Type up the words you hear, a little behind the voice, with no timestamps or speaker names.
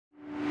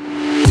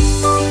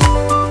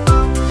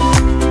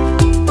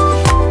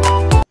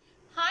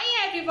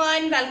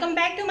Welcome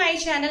back to my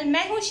channel.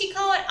 मैं हूं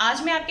शिखा और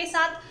आज मैं आपके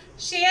साथ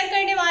शेयर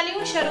करने वाली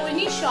हूं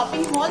सरोजिनी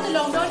शॉपिंग मॉल। तो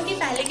लॉकडाउन की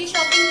पहले की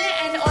शॉपिंग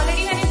है एंड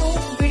ऑलरेडी मैंने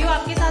 2 वीडियो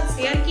आपके साथ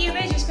शेयर किए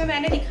हुए जिसमें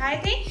मैंने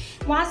दिखाए थे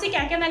वहां से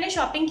क्या क्या मैंने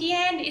शॉपिंग की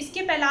है। एंड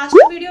इसके लास्ट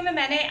वीडियो में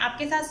मैंने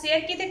आपके साथ शेयर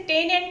किए थे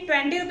 10 एंड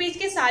 20 रुपीज़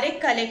के सारे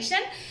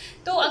कलेक्शन।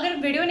 तो अगर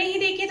वीडियो नहीं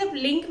देखी तो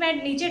लिंक मैं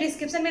नीचे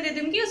डिस्क्रिप्शन में दे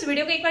दूंगी, उस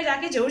वीडियो को एक बार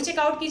जाके जरूर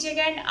चेकआउट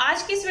कीजिएगा। एंड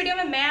आज की इस वीडियो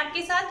में मैं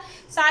आपके साथ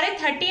सारे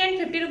 30 एंड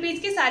 50 रुपीज़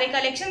के सारे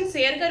कलेक्शन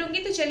शेयर करूंगी।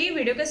 तो चलिए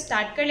वीडियो को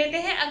स्टार्ट कर लेते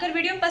हैं। अगर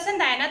वीडियो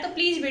पसंद आए ना तो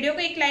प्लीज़ वीडियो को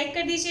एक लाइक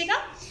कर दीजिएगा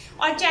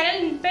और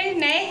चैनल पर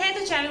नए हैं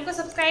तो चैनल को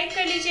सब्सक्राइब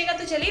कर लीजिएगा।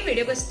 तो चलिए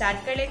वीडियो को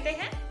स्टार्ट कर लेते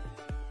हैं।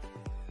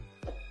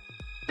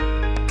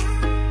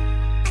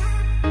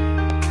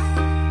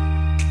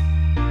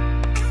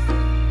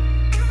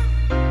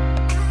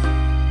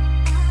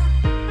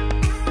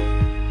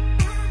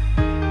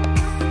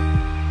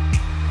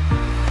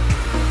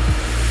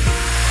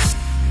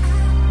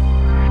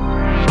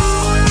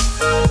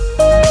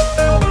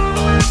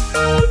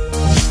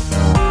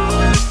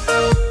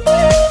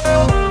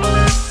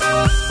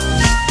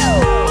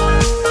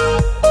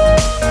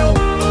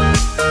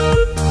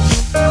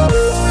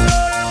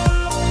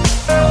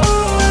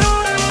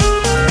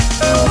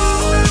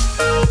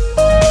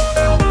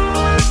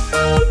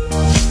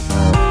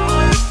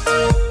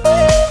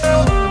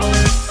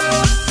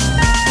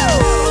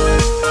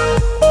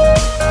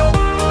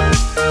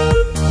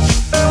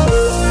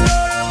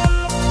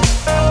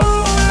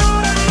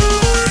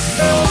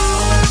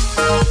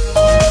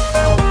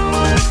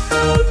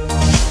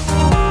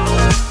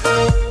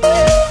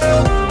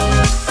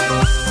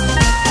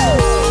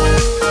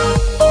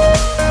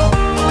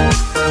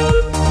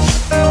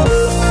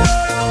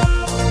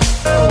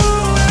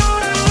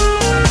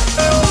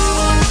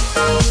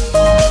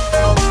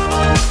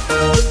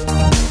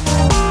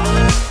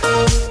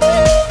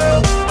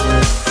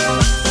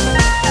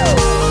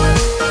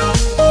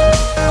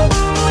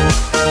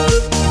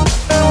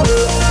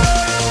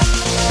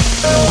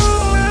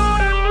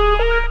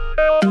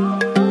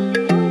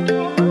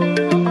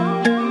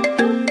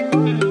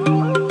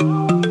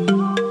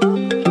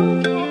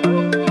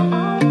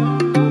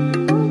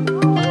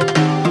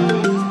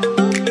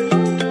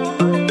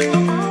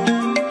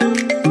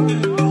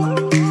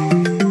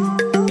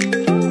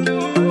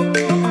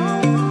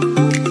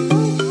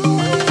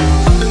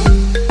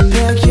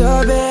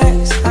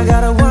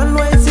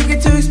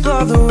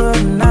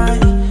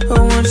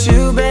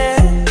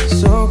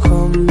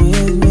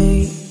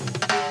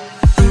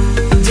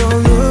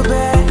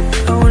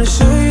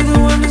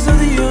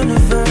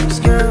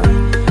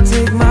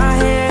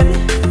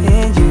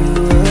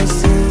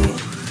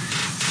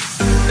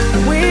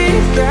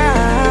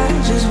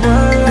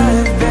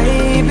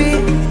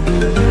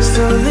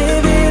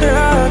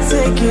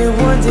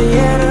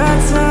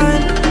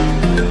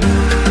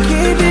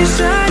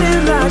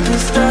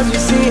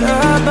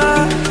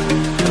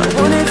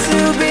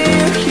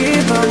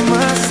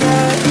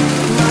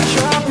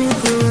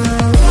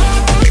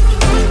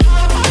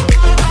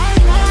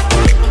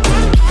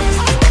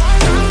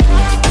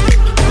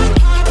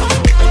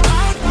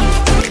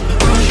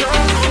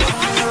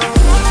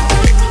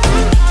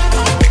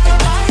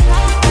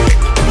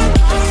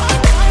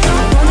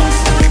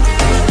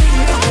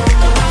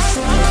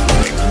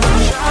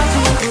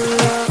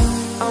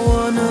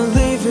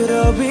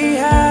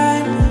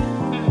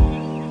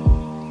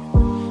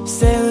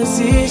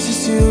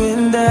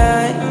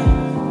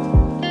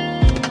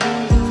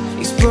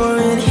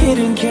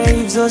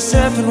 Or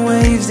 7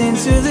 waves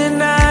into the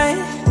night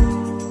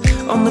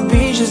on the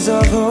beaches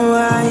of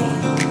Hawaii.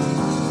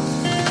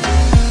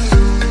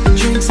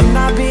 Drinks in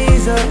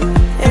Ibiza,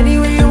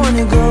 anywhere you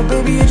wanna go,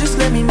 baby, you just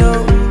let me know.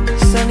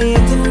 Sunny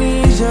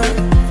Indonesia,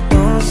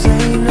 don't say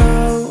no.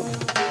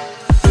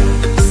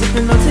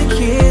 Sipping on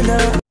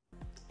tequila.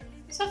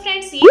 So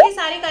friends, ये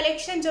सारे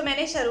collection जो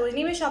मैंने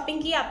सरोजिनी में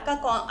shopping की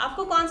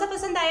आपको कौन सा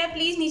पसंद आया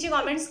प्लीज़ नीचे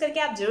कमेंट्स करके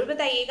आप जरूर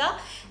बताइएगा।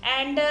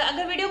 एंड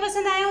अगर वीडियो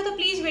पसंद आया हो तो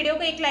प्लीज़ वीडियो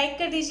को एक लाइक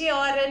कर दीजिए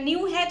और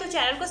न्यू है तो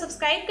चैनल को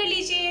सब्सक्राइब कर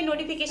लीजिए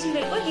नोटिफिकेशन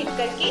बेल को हिट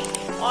करके।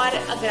 और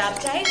अगर आप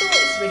चाहें तो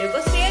इस वीडियो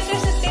को शेयर कर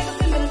सकते हैं। तो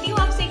फिर मिलती हूँ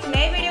आपसे एक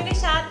नए वीडियो के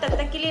साथ, तब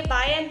तक के लिए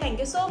bye and thank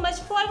you so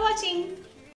much for watching.